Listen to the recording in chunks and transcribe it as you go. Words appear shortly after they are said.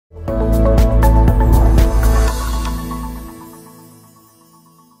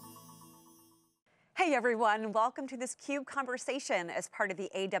Hi, everyone. Welcome to this CUBE conversation as part of the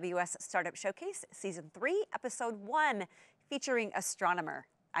AWS Startup Showcase, Season 3, Episode 1, featuring Astronomer.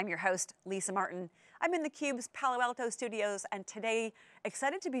 I'm your host, Lisa Martin. I'm in theCUBE's Palo Alto studios, and today,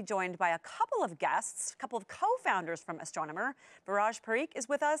 excited to be joined by a couple of guests, a couple of co-founders from Astronomer. Viraj Parekh is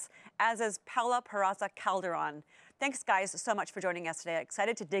with us, as is Paola Peraza Calderon. Thanks, guys, so much for joining us today.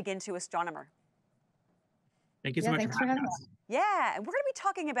 Excited to dig into Astronomer. Thank you so much thanks for having us. Yeah, and we're going to be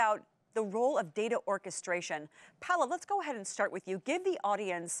talking about the role of data orchestration. Paola, let's go ahead and start with you. Give the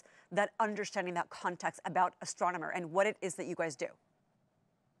audience that understanding, that context about Astronomer and what it is that you guys do.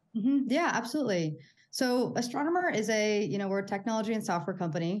 Yeah, absolutely. So Astronomer is we're a technology and software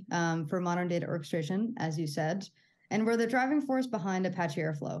company for modern data orchestration, as you said. And we're the driving force behind Apache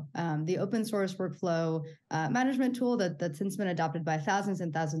Airflow, the open source workflow management tool that's since been adopted by thousands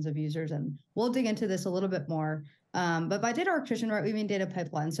and thousands of users. And we'll dig into this a little bit more. But by data orchestration, right, we mean data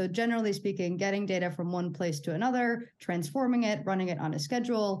pipeline. So generally speaking, getting data from one place to another, transforming it, running it on a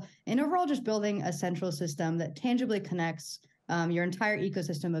schedule, and overall just building a central system that tangibly connects your entire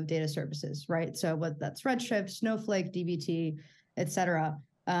ecosystem of data services, right? So what that's Redshift, Snowflake, dbt, et cetera.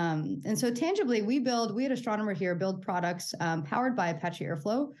 And so tangibly, we at Astronomer here build products powered by Apache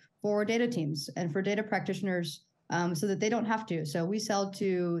Airflow for data teams and for data practitioners so that they don't have to. So we sell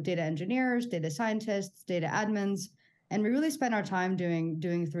to data engineers, data scientists, data admins, and we really spend our time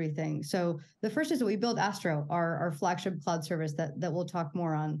doing three things. So the first is that we build Astro, our flagship cloud service that we'll talk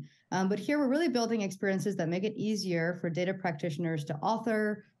more on. But here we're really building experiences that make it easier for data practitioners to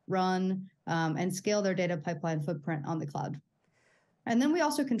author, run, and scale their data pipeline footprint on the cloud. And then we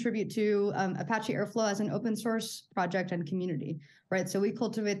also contribute to Apache Airflow as an open source project and community, right? So we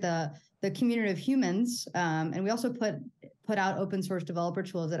cultivate the community of humans, and we also put out open source developer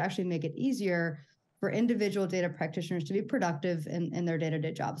tools that actually make it easier for individual data practitioners to be productive in their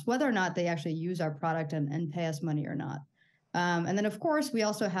day-to-day jobs, whether or not they actually use our product and pay us money or not. And then, of course, we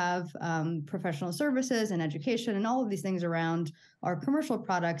also have professional services and education and all of these things around our commercial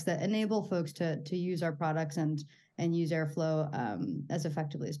products that enable folks to use our products and use Airflow as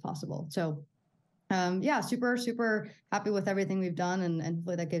effectively as possible. So yeah, super, super happy with everything we've done, and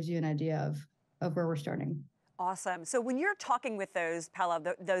hopefully that gives you an idea of where we're starting. Awesome. So when you're talking with those, Paola,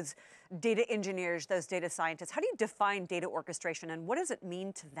 those data engineers, those data scientists, how do you define data orchestration and what does it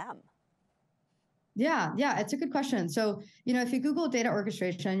mean to them? Yeah, it's a good question. So, if you Google data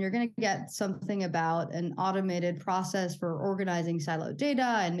orchestration, you're going to get something about an automated process for organizing siloed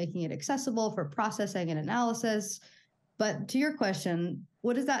data and making it accessible for processing and analysis. But to your question,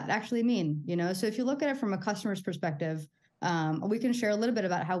 what does that actually mean? So if you look at it from a customer's perspective, we can share a little bit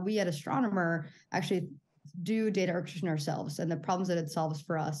about how we at Astronomer actually do data orchestration ourselves and the problems that it solves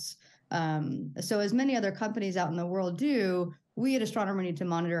for us. So as many other companies out in the world do, we at Astronomer need to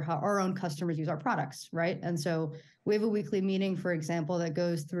monitor how our own customers use our products, right? And so we have a weekly meeting, for example, that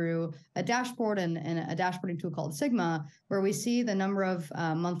goes through a dashboard and a dashboarding tool called Sigma, where we see the number of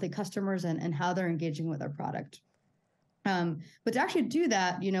monthly customers and how they're engaging with our product. But to actually do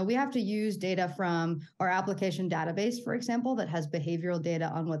that, we have to use data from our application database, for example, that has behavioral data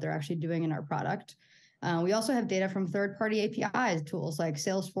on what they're actually doing in our product. We also have data from third-party APIs, tools like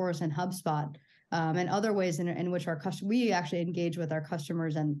Salesforce and HubSpot, and other ways in which we actually engage with our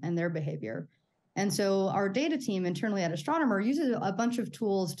customers and their behavior. And so our data team internally at Astronomer uses a bunch of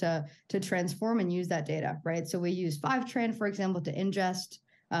tools to transform and use that data, right? So we use Fivetran, for example, to ingest.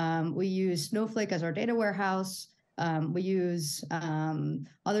 We use Snowflake as our data warehouse. We use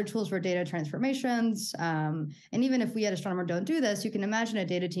other tools for data transformations. And even if we at Astronomer don't do this, you can imagine a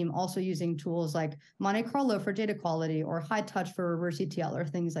data team also using tools like Monte Carlo for data quality or High Touch for reverse ETL or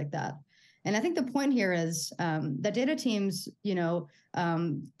things like that. And I think the point here is that data teams,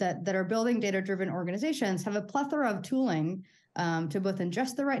 that are building data-driven organizations have a plethora of tooling to both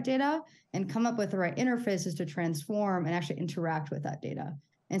ingest the right data and come up with the right interfaces to transform and actually interact with that data.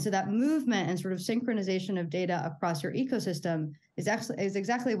 And so that movement and sort of synchronization of data across your ecosystem is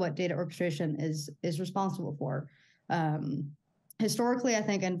exactly what data orchestration is responsible for. Historically, I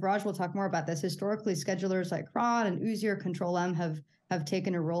think, and Viraj will talk more about this, historically schedulers like cron and Oozie, Control-M have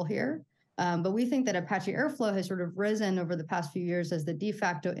taken a role here. But we think that Apache Airflow has sort of risen over the past few years as the de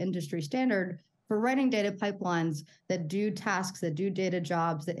facto industry standard for writing data pipelines that do tasks, that do data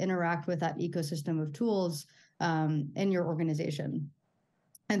jobs, that interact with that ecosystem of tools in your organization.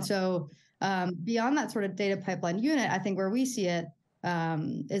 And so beyond that sort of data pipeline unit, I think where we see it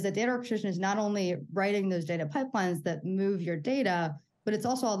is that data orchestration is not only writing those data pipelines that move your data, but it's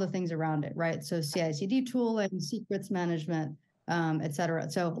also all the things around it, right? So CI/CD tooling, secrets management, et cetera.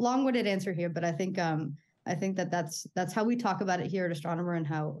 So long-winded answer here, but I think I think that's how we talk about it here at Astronomer and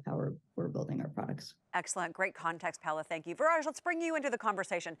how we're building our products. Excellent, great context, Paola, thank you. Viraj, let's bring you into the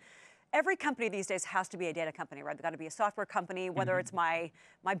conversation. Every company these days has to be a data company, right? They've got to be a software company, whether it's my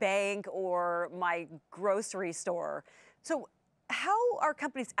bank or my grocery store. So how are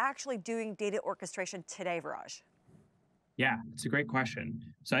companies actually doing data orchestration today, Viraj? Yeah, it's a great question.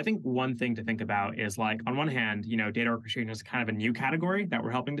 So I think one thing to think about is like, on one hand, data orchestration is kind of a new category that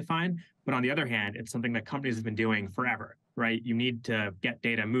we're helping define. But on the other hand, it's something that companies have been doing forever, right? You need to get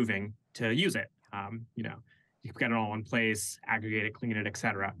data moving to use it. You get it all in place, aggregate it, clean it, et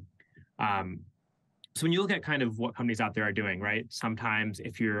cetera. So when you look at kind of what companies out there are doing, right? Sometimes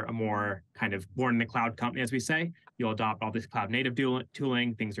if you're a more kind of born in the cloud company, as we say, you'll adopt all this cloud native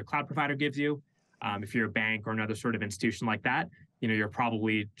tooling, things your cloud provider gives you. If you're a bank or another sort of institution like that, you're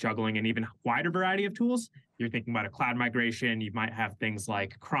probably juggling an even wider variety of tools. You're thinking about a cloud migration. You might have things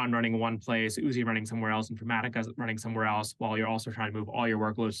like cron running in one place, Uzi running somewhere else, Informatica running somewhere else, while you're also trying to move all your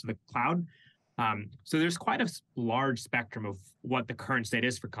workloads to the cloud. So there's quite a large spectrum of what the current state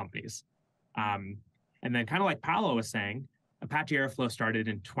is for companies. And then kind of like Paola was saying, Apache Airflow started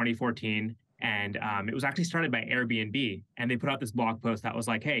in 2014. And it was actually started by Airbnb. And they put out this blog post that was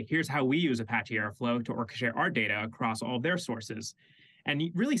like, hey, here's how we use Apache Airflow to orchestrate our data across all of their sources. And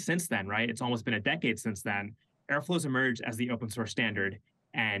really since then, right, it's almost been a decade since then, Airflow's emerged as the open source standard.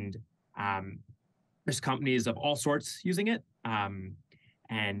 And there's companies of all sorts using it.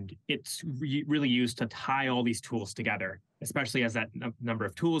 And it's really used to tie all these tools together, especially as that number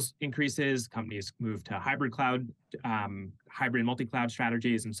of tools increases, companies move to hybrid cloud, hybrid multi-cloud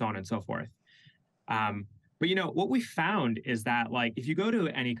strategies, and so on and so forth. But what we found is that, like, if you go to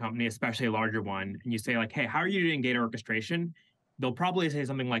any company, especially a larger one, and you say like, hey, how are you doing data orchestration? They'll probably say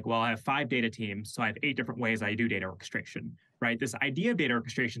something like, well, I have 5 data teams, so I have 8 different ways I do data orchestration, right? This idea of data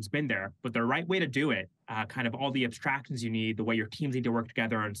orchestration's been there, but the right way to do it, kind of all the abstractions you need, the way your teams need to work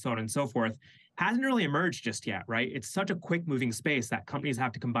together, and so on and so forth, hasn't really emerged just yet, right? It's such a quick moving space that companies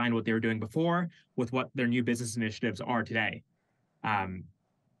have to combine what they were doing before with what their new business initiatives are today.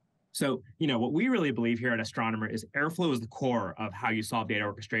 So, what we really believe here at Astronomer is Airflow is the core of how you solve data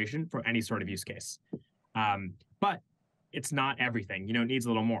orchestration for any sort of use case. But it's not everything, it needs a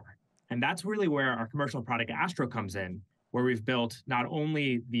little more. And that's really where our commercial product Astro comes in, where we've built not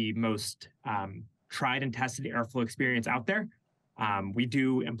only the most tried and tested Airflow experience out there. We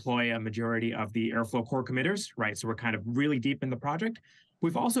do employ a majority of the Airflow core committers, right? So we're kind of really deep in the project.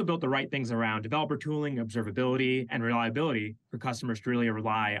 We've also built the right things around developer tooling, observability, and reliability for customers to really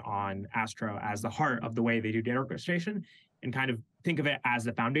rely on Astro as the heart of the way they do data orchestration, and kind of think of it as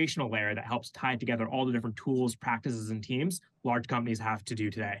the foundational layer that helps tie together all the different tools, practices, and teams large companies have to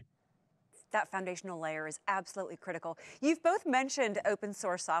do today. That foundational layer is absolutely critical. You've both mentioned open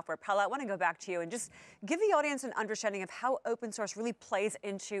source software. Paola, I want to go back to you and just give the audience an understanding of how open source really plays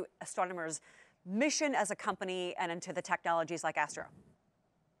into Astronomer's mission as a company and into the technologies like Astro.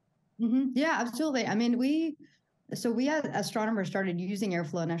 Yeah, absolutely. I mean, we as Astronomer started using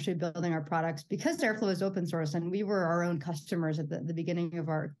Airflow and actually building our products because Airflow is open source, and we were our own customers at the beginning of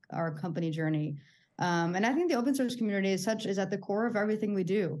our company journey. And I think the open source community is at the core of everything we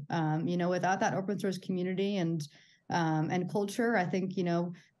do. Without that open source community and culture, I think,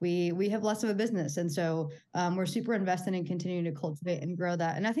 we have less of a business. And so we're super invested in continuing to cultivate and grow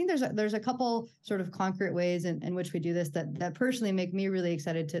that. And I think there's a couple sort of concrete ways in which we do this that personally make me really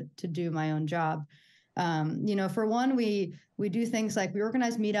excited to do my own job. For one, we do things like we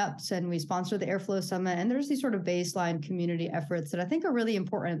organize meetups and we sponsor the Airflow Summit. And there's these sort of baseline community efforts that I think are really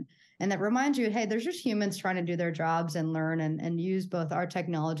important and that remind you, hey, there's just humans trying to do their jobs and learn and use both our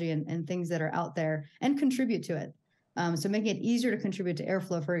technology and things that are out there and contribute to it. So making it easier to contribute to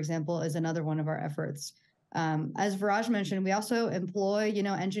Airflow, for example, is another one of our efforts. As Viraj mentioned, we also employ,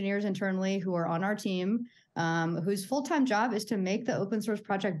 engineers internally who are on our team, whose full-time job is to make the open source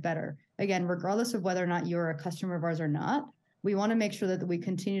project better. Again, regardless of whether or not you're a customer of ours or not, we want to make sure that we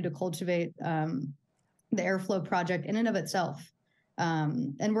continue to cultivate the Airflow project in and of itself.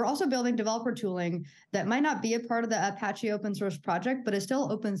 And we're also building developer tooling that might not be a part of the Apache open source project, but is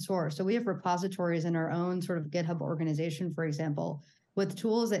still open source. So we have repositories in our own sort of GitHub organization, for example, with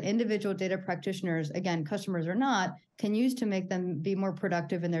tools that individual data practitioners, again, customers or not, can use to make them be more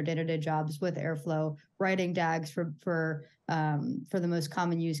productive in their day-to-day jobs with Airflow, writing DAGs for the most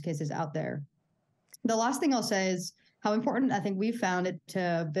common use cases out there. The last thing I'll say is how important I think we found it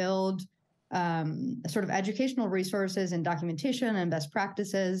to build sort of educational resources and documentation and best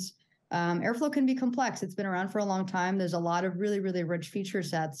practices Airflow can be complex. It's been around for a long time. There's a lot of really, really rich feature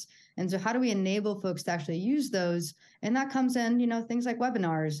sets. And so how do we enable folks to actually use those? And that comes in, things like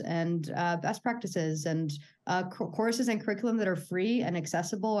webinars and best practices and courses and curriculum that are free and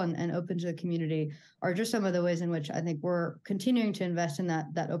accessible and open to the community are just some of the ways in which I think we're continuing to invest in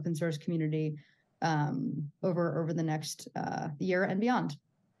that open source community over the next year and beyond.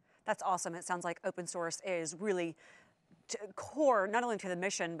 That's awesome. It sounds like open source is really core, not only to the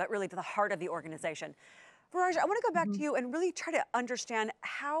mission, but really to the heart of the organization. Viraj, I want to go back to you and really try to understand,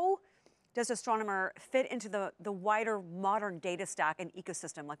 how does Astronomer fit into the wider modern data stack and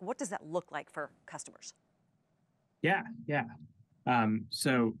ecosystem? Like, what does that look like for customers? Yeah.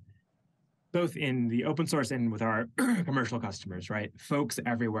 So both in the open source and with our commercial customers, right? Folks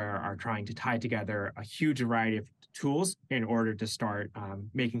everywhere are trying to tie together a huge variety of tools in order to start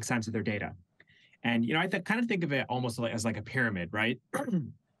making sense of their data. And I kind of think of it almost as like a pyramid, right?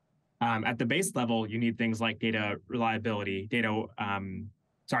 At the base level, you need things like data reliability, data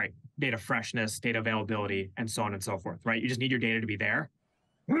freshness, data availability, and so on and so forth, right? You just need your data to be there.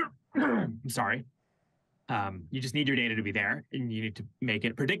 I'm sorry. You just need your data to be there, and you need to make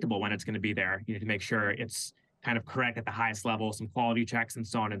it predictable when it's going to be there. You need to make sure it's kind of correct at the highest level, some quality checks, and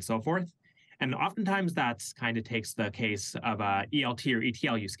so on and so forth. And oftentimes that's kind of takes the case of ELT or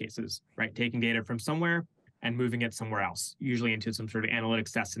ETL use cases, right? Taking data from somewhere and moving it somewhere else, usually into some sort of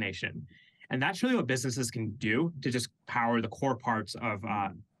analytics destination. And that's really what businesses can do to just power the core parts of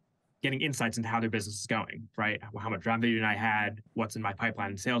getting insights into how their business is going, right? How much revenue did I had, what's in my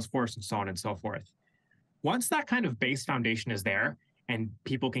pipeline in Salesforce, and so on and so forth. Once that kind of base foundation is there and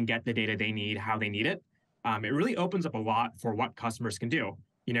people can get the data they need, how they need it, it really opens up a lot for what customers can do.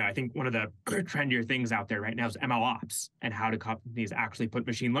 I think one of the trendier things out there right now is MLOps and how do companies actually put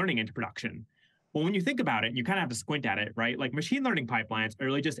machine learning into production. Well, when you think about it, you kind of have to squint at it, right? Like machine learning pipelines are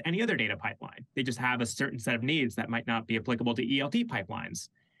really just any other data pipeline. They just have a certain set of needs that might not be applicable to ELT pipelines.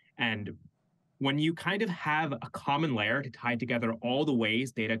 And when you kind of have a common layer to tie together all the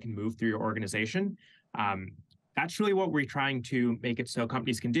ways data can move through your organization, that's really what we're trying to make it so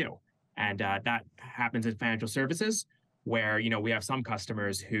companies can do. And that happens in financial services, where we have some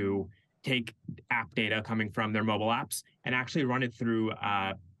customers who take app data coming from their mobile apps and actually run it through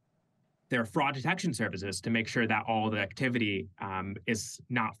their fraud detection services to make sure that all the activity is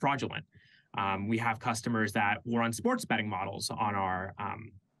not fraudulent. We have customers that will run sports betting models on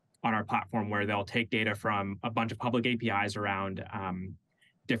our platform, where they'll take data from a bunch of public APIs around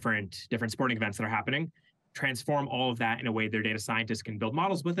different sporting events that are happening, transform all of that in a way their data scientists can build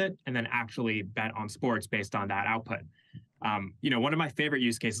models with it, and then actually bet on sports based on that output. One of my favorite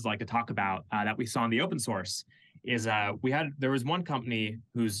use cases I like to talk about that we saw in the open source is there was one company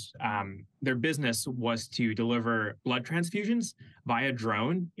whose their business was to deliver blood transfusions via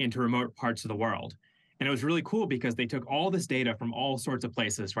drone into remote parts of the world. And it was really cool because they took all this data from all sorts of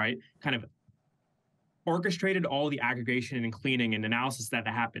places, right? Kind of orchestrated all the aggregation and cleaning and analysis that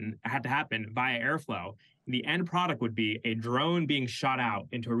had to happen via Airflow. The end product would be a drone being shot out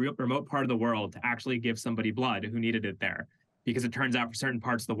into a remote part of the world to actually give somebody blood who needed it there. Because it turns out for certain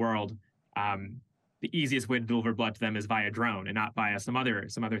parts of the world, the easiest way to deliver blood to them is via drone and not via some other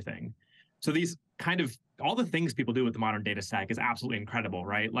thing. So these all the things people do with the modern data stack is absolutely incredible,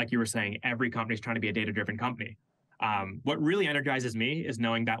 right? Like you were saying, every company is trying to be a data-driven company. What really energizes me is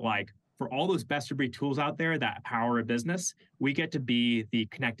knowing that for all those best-of-breed tools out there that power a business, we get to be the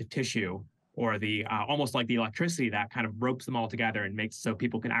connective tissue, or the almost like the electricity that kind of ropes them all together and makes so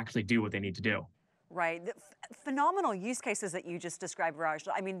people can actually do what they need to do. Right. The phenomenal use cases that you just described, Viraj.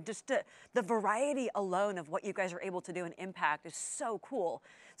 I mean, just the variety alone of what you guys are able to do and impact is so cool.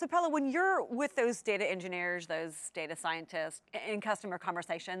 So Paola, when you're with those data engineers, those data scientists in customer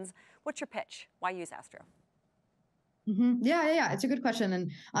conversations, what's your pitch? Why use Astro? Yeah. It's a good question.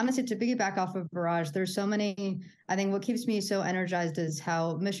 And honestly, to piggyback off of Viraj, there's so many, I think what keeps me so energized is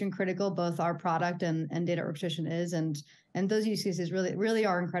how mission critical both our product and data orchestration is. And those use cases really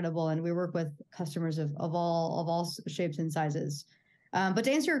are incredible. And we work with customers of all shapes and sizes. But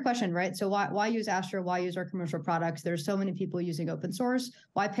to answer your question, right? So why use Astro? Why use our commercial products? There's so many people using open source.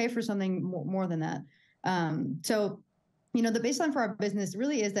 Why pay for something more than that? So the baseline for our business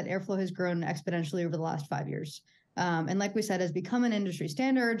really is that Airflow has grown exponentially over the last 5 years. And like we said, has become an industry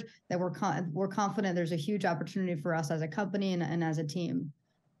standard that we're confident there's a huge opportunity for us as a company and as a team.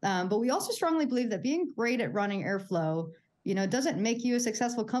 But we also strongly believe that being great at running Airflow, doesn't make you a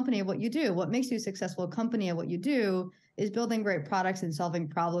successful company at what you do. What makes you a successful company at what you do is building great products and solving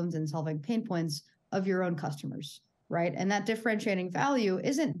problems and solving pain points of your own customers. right? And that differentiating value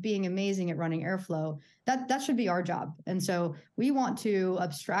isn't being amazing at running Airflow. That should be our job. And so we want to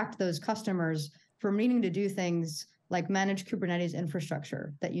abstract those customers from needing to do things like manage Kubernetes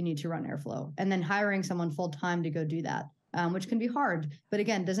infrastructure that you need to run Airflow, and then hiring someone full-time to go do that, which can be hard, but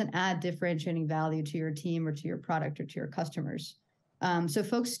again, doesn't add differentiating value to your team or to your product or to your customers. So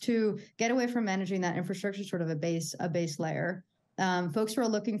folks to get away from managing that infrastructure, sort of a base layer. Folks who are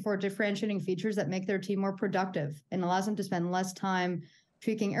looking for differentiating features that make their team more productive and allows them to spend less time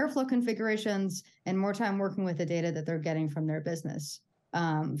tweaking Airflow configurations and more time working with the data that they're getting from their business.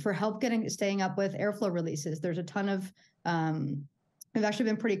 For help staying up with Airflow releases, there's a ton of, we've actually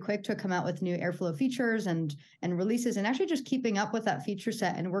been pretty quick to come out with new Airflow features and releases, and actually just keeping up with that feature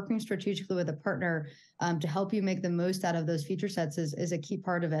set and working strategically with a partner to help you make the most out of those feature sets is a key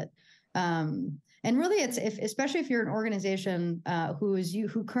part of it. And really, especially if you're an organization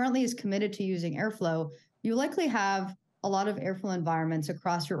who currently is committed to using Airflow, you likely have a lot of Airflow environments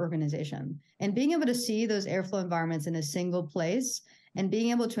across your organization. And being able to see those Airflow environments in a single place and being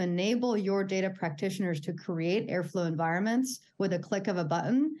able to enable your data practitioners to create Airflow environments with a click of a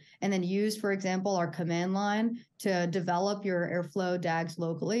button, and then use, for example, our command line to develop your Airflow DAGs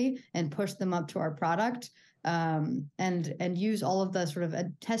locally and push them up to our product, and use all of the sort of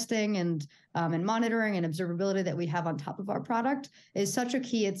testing and monitoring and observability that we have on top of our product is such a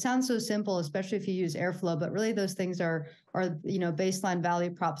key. It sounds so simple, especially if you use Airflow, but really those things are baseline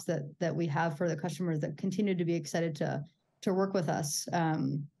value props that we have for the customers that continue to be excited to work with us.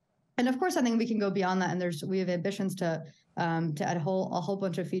 And of course, I think we can go beyond that, and we have ambitions to add a whole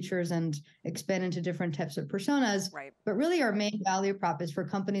bunch of features and expand into different types of personas. Right. But really, our main value prop is for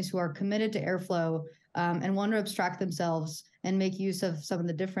companies who are committed to Airflow and want to abstract themselves and make use of some of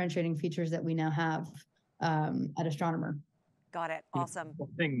the differentiating features that we now have at Astronomer. Got it. Awesome.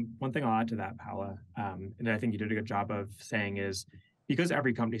 One thing I'll add to that, Paola, and I think you did a good job of saying is, because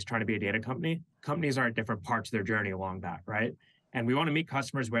every company is trying to be a data company, companies are at different parts of their journey along that, right? And we want to meet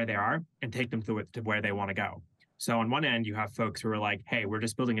customers where they are and take them through it to where they want to go. So on one end, you have folks who are like, hey, we're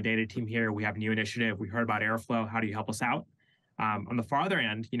just building a data team here. We have a new initiative. We heard about Airflow. How do you help us out? On the farther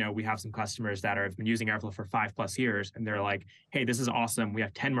end, we have some customers that have been using Airflow for 5+ years, and they're like, hey, this is awesome. We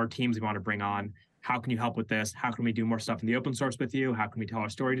have 10 more teams we want to bring on. How can you help with this? How can we do more stuff in the open source with you? How can we tell our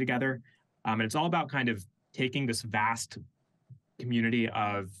story together? And it's all about kind of taking this vast community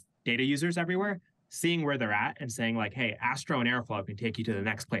of data users everywhere, seeing where they're at and saying like, hey, Astro and Airflow can take you to the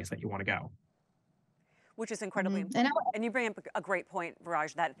next place that you want to go. Which is incredibly important. And you bring up a great point,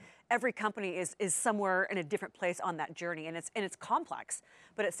 Viraj, that every company is somewhere in a different place on that journey, and it's complex.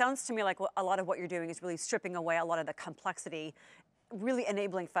 But it sounds to me like a lot of what you're doing is really stripping away a lot of the complexity, really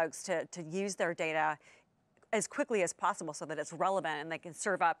enabling folks to use their data as quickly as possible so that it's relevant and they can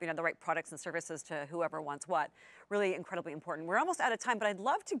serve up the right products and services to whoever wants what. Really incredibly important. We're almost out of time, but I'd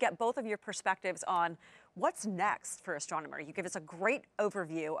love to get both of your perspectives on what's next for Astronomer. You give us a great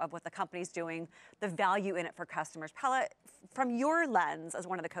overview of what the company's doing, the value in it for customers. Paola, from your lens as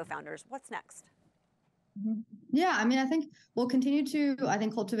one of the co-founders, what's next? Yeah, I mean, I think we'll continue to,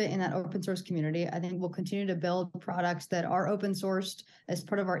 cultivate in that open source community. I think we'll continue to build products that are open sourced as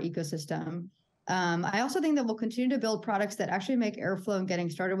part of our ecosystem. I also think that we'll continue to build products that actually make Airflow and getting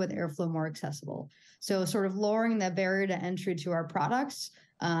started with Airflow more accessible. So sort of lowering the barrier to entry to our products,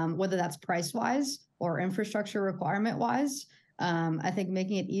 whether that's price-wise or infrastructure requirement-wise. I think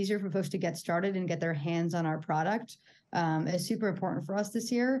making it easier for folks to get started and get their hands on our product is super important for us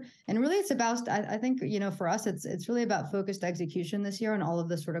this year. And really it's about, I think, for us, it's really about focused execution this year on all of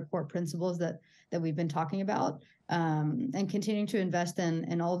the sort of core principles that we've been talking about, and continuing to invest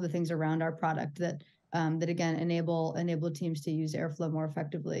in all of the things around our product that again, enable teams to use Airflow more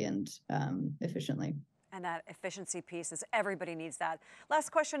effectively and efficiently. And that efficiency piece is everybody needs that. Last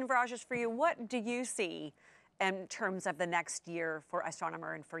question, Viraj, is for you. What do you see in terms of the next year for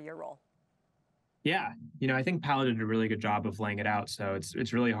Astronomer and for your role? Yeah, I think Paola did a really good job of laying it out. So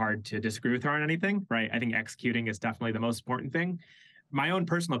it's really hard to disagree with her on anything, right? I think executing is definitely the most important thing. My own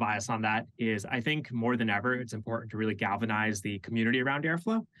personal bias on that is I think more than ever, it's important to really galvanize the community around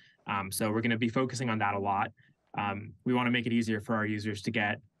Airflow. So we're going to be focusing on that a lot. We want to make it easier for our users to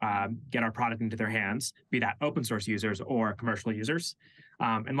get our product into their hands, be that open source users or commercial users.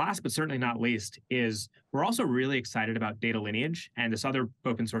 And last but certainly not least is we're also really excited about data lineage and this other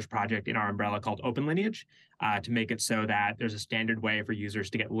open source project in our umbrella called Open Lineage to make it so that there's a standard way for users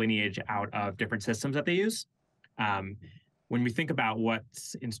to get lineage out of different systems that they use. When we think about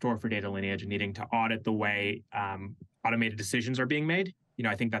what's in store for data lineage and needing to audit the way automated decisions are being made,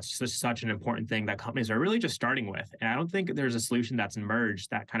 I think that's just such an important thing that companies are really just starting with. And I don't think there's a solution that's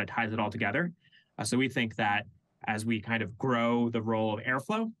emerged that kind of ties it all together. So we think that as we kind of grow the role of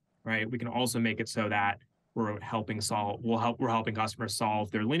airflow, right, we can also make it so that we're helping customers solve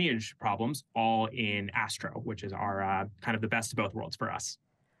their lineage problems all in Astro, which is our kind of the best of both worlds for us.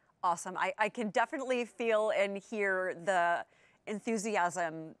 Awesome. I can definitely feel and hear the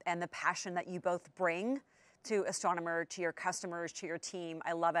enthusiasm and the passion that you both bring to Astronomer, to your customers, to your team.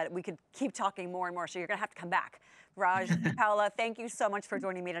 I love it. We could keep talking more and more, so you're going to have to come back. Viraj, Paola, thank you so much for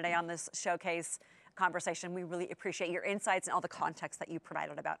joining me today on this showcase conversation. We really appreciate your insights and all the context that you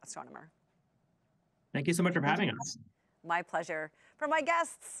provided about Astronomer. Thank you so much for having us. My pleasure. For my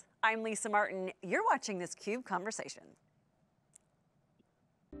guests, I'm Lisa Martin. You're watching this CUBE Conversation.